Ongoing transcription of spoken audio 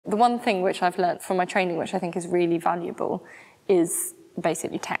The one thing which I've learnt from my training, which I think is really valuable, is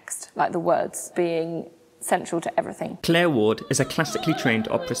basically text, like the words being central to everything. Claire Ward is a classically trained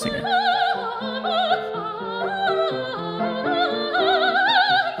opera singer.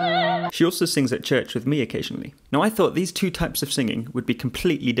 She also sings at church with me occasionally. Now, I thought these two types of singing would be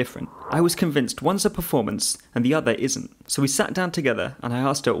completely different. I was convinced one's a performance and the other isn't. So we sat down together and I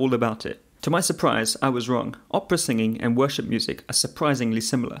asked her all about it. To my surprise, I was wrong. Opera singing and worship music are surprisingly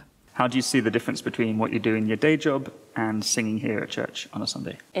similar. How do you see the difference between what you do in your day job and singing here at church on a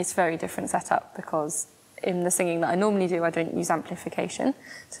Sunday? It's a very different setup because in the singing that I normally do, I don't use amplification.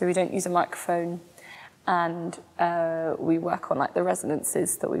 So we don't use a microphone. And we work on like the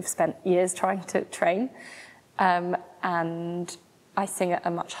resonances that we've spent years trying to train. And I sing at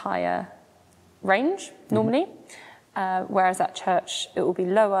a much higher range normally, whereas at church it will be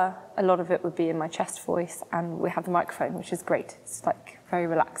lower. A lot of it would be in my chest voice, and we have the microphone, which is great. It's like very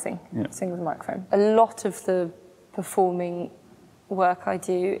relaxing to sing with a microphone. A lot of the performing work I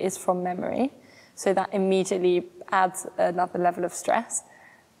do is from memory, so that immediately adds another level of stress.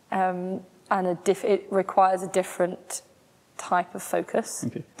 And it requires a different type of focus.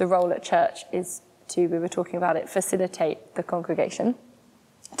 Okay. The role at church is to, we were talking about it, facilitate the congregation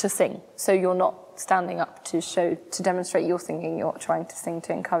to sing. So you're not standing up to demonstrate your singing, you're trying to sing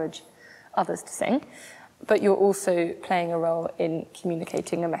to encourage others to sing, but you're also playing a role in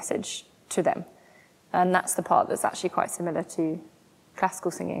communicating a message to them. And that's the part that's actually quite similar to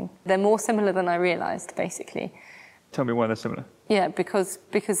classical singing. They're more similar than I realised, basically. Tell me why they're similar. Yeah, because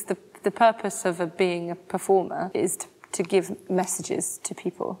the purpose of being a performer is to give messages to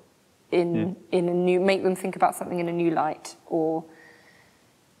people in a new, make them think about something in a new light, or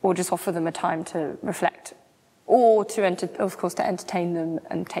just offer them a time to reflect, or of course to entertain them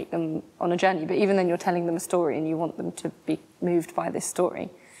and take them on a journey. But even then, you're telling them a story, and you want them to be moved by this story.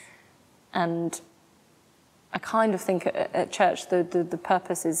 And I kind of think at church the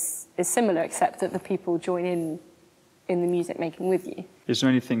purpose is similar, except that the people join in the music making with you. Is there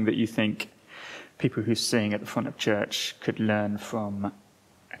anything that you think people who sing at the front of church could learn from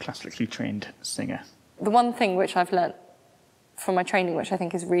a classically trained singer? The one thing which I've learnt from my training, which I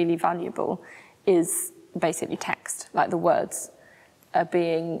think is really valuable, is basically text, like the words are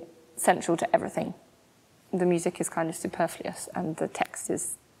being central to everything. The music is kind of superfluous and the text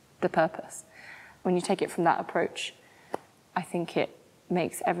is the purpose. When you take it from that approach, I think it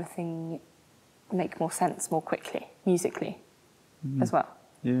makes everything make more sense more quickly, musically, as well.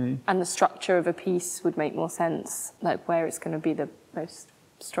 Yeah. And the structure of a piece would make more sense, like where it's going to be the most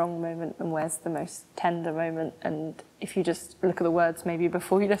strong moment and where's the most tender moment. And if you just look at the words maybe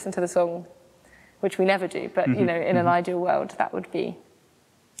before you listen to the song, which we never do, but you know, in an ideal world, that would be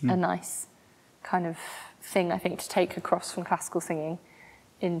a nice kind of thing, I think, to take across from classical singing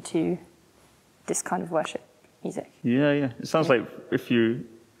into this kind of worship music. Yeah, yeah. It sounds like if you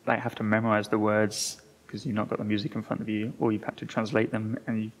have to memorize the words because you've not got the music in front of you, or you've had to translate them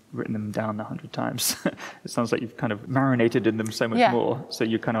and you've written them down 100 times. It sounds like you've kind of marinated in them so much more, so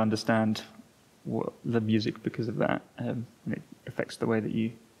you kind of understand the music because of that, and it affects the way that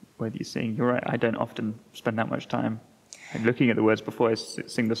you sing. You're right, I don't often spend that much time looking at the words before I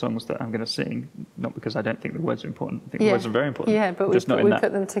sing the songs that I'm going to sing, not because I don't think the words are important. I think the words are very important. Yeah, but we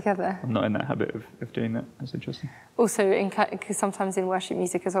put them together. I'm not in that habit of doing that. That's interesting. Also, because sometimes in worship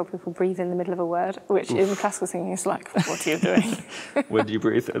music as well, people breathe in the middle of a word, which in classical singing is like, what are you doing? Where do you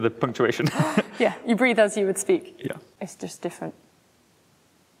breathe? The punctuation? Yeah, you breathe as you would speak. Yeah. It's just different,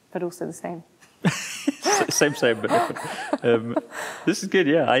 but also the same. same, but different. This is good,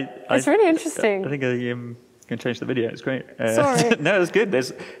 yeah. It's really interesting. I think can change the video. It's great. Sorry. No, it's good.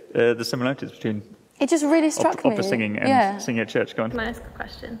 There's the similarities between it just really struck me. Opera singing and singing at church. Go on. Can I ask a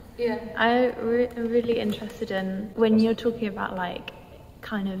question? Yeah. I'm really interested in when you're talking about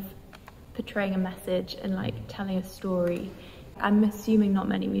kind of portraying a message and telling a story. I'm assuming not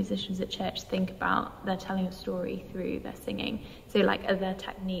many musicians at church think about they're telling a story through their singing. So are there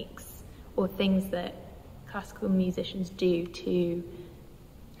techniques or things that classical musicians do to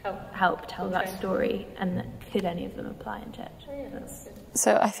help tell that story, and could any of them apply in church?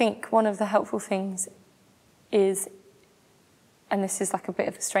 So I think one of the helpful things is, and this is a bit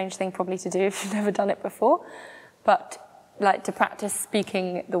of a strange thing probably to do if you've never done it before, but to practice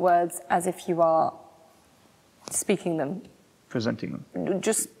speaking the words as if you are speaking them. Presenting them.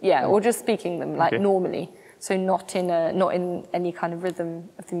 Or just speaking them normally. So not in any kind of rhythm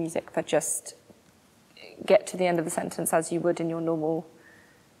of the music, but just get to the end of the sentence as you would in your normal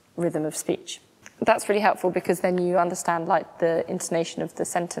rhythm of speech. That's really helpful because then you understand the intonation of the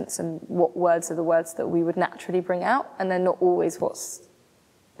sentence and what words are the words that we would naturally bring out, and they're not always what's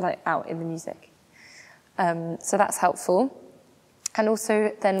like out in the music. So that's helpful. And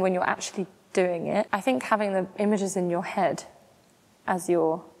also then when you're actually doing it, I think having the images in your head as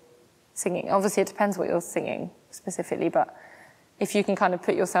you're singing, obviously it depends what you're singing specifically, but if you can kind of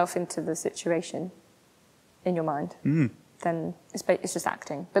put yourself into the situation in your mind, then it's just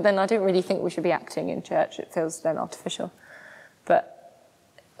acting. But then I don't really think we should be acting in church. It feels then artificial. But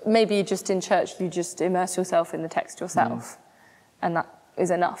maybe just in church, you just immerse yourself in the text yourself. And that is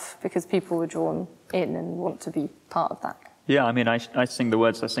enough because people are drawn in and want to be part of that. Yeah, I mean, I sing the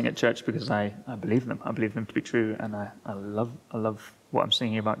words I sing at church because I believe them. I believe them to be true. And I love what I'm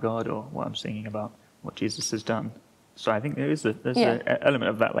singing about God or what I'm singing about what Jesus has done. So I think there's an element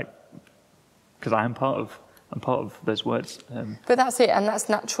of that, like, because I'm part of those words. But that's it, and that's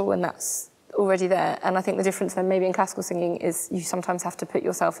natural, and that's already there. And I think the difference then maybe in classical singing is you sometimes have to put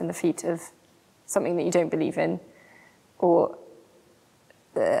yourself in the feet of something that you don't believe in, or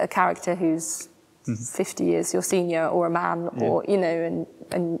a character who's 50 years your senior, or a man, or, you know,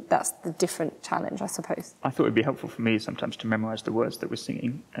 and that's the different challenge, I suppose. I thought it would be helpful for me sometimes to memorise the words that we're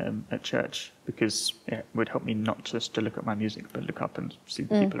singing at church, because it would help me not just to look at my music, but look up and see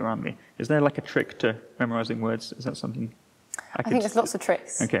the people around me. Is there like a trick to memorising words? Is that something I think there's lots of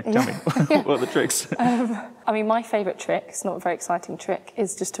tricks. Okay, tell me. What are the tricks? I mean, my favourite trick, it's not a very exciting trick,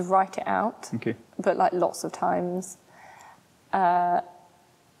 is just to write it out, but like lots of times.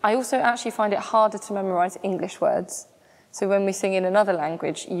 I also actually find it harder to memorise English words. So when we sing in another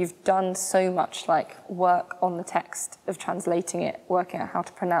language, you've done so much like work on the text of translating it, working out how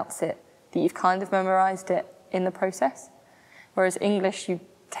to pronounce it, that you've kind of memorised it in the process. Whereas English, you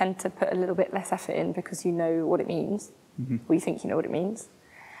tend to put a little bit less effort in because you know what it means, or you think you know what it means.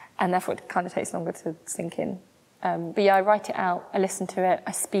 And therefore it kind of takes longer to sink in. But yeah, I write it out, I listen to it,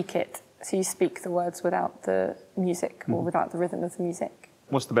 I speak it. So you speak the words without the music or without the rhythm of the music.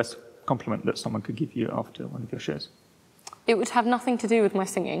 What's the best compliment that someone could give you after one of your shows? It would have nothing to do with my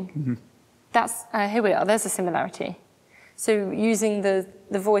singing. That's, here we are, there's a similarity. So using the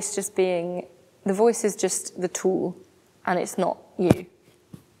voice just being, the voice is just the tool and it's not you.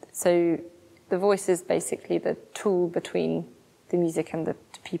 So the voice is basically the tool between the music and the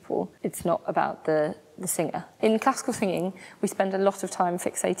people. It's not about the singer. In classical singing, we spend a lot of time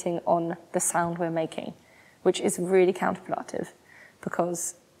fixating on the sound we're making, which is really counterproductive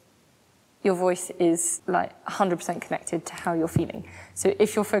because your voice is like 100% connected to how you're feeling. So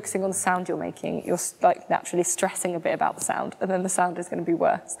if you're focusing on the sound you're making, you're like naturally stressing a bit about the sound, and then the sound is going to be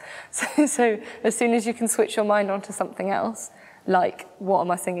worse. So as soon as you can switch your mind onto something else, like what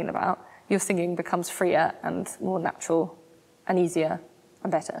am I singing about, your singing becomes freer and more natural and easier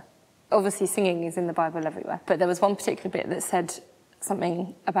and better. Obviously singing is in the Bible everywhere, but there was one particular bit that said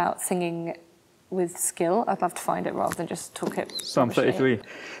something about singing with skill. I'd love to find it rather than just talk it. Psalm 33,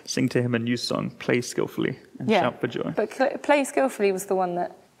 sing to him a new song, play skillfully and shout for joy. But play skillfully was the one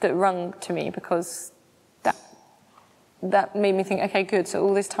that rung to me because that made me think, okay, good, so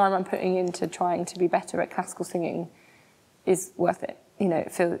all this time I'm putting into trying to be better at classical singing is worth it. You know,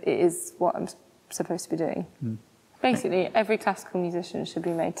 it is what I'm supposed to be doing. Basically, every classical musician should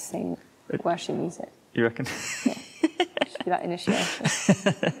be made to sing worship music. You reckon? Yeah. Should be that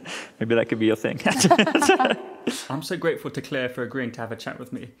initiation. Maybe that could be your thing. I'm so grateful to Claire for agreeing to have a chat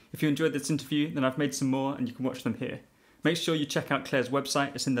with me. If you enjoyed this interview, then I've made some more and you can watch them here. Make sure you check out Claire's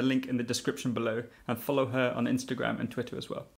website, it's in the link in the description below, and follow her on Instagram and Twitter as well.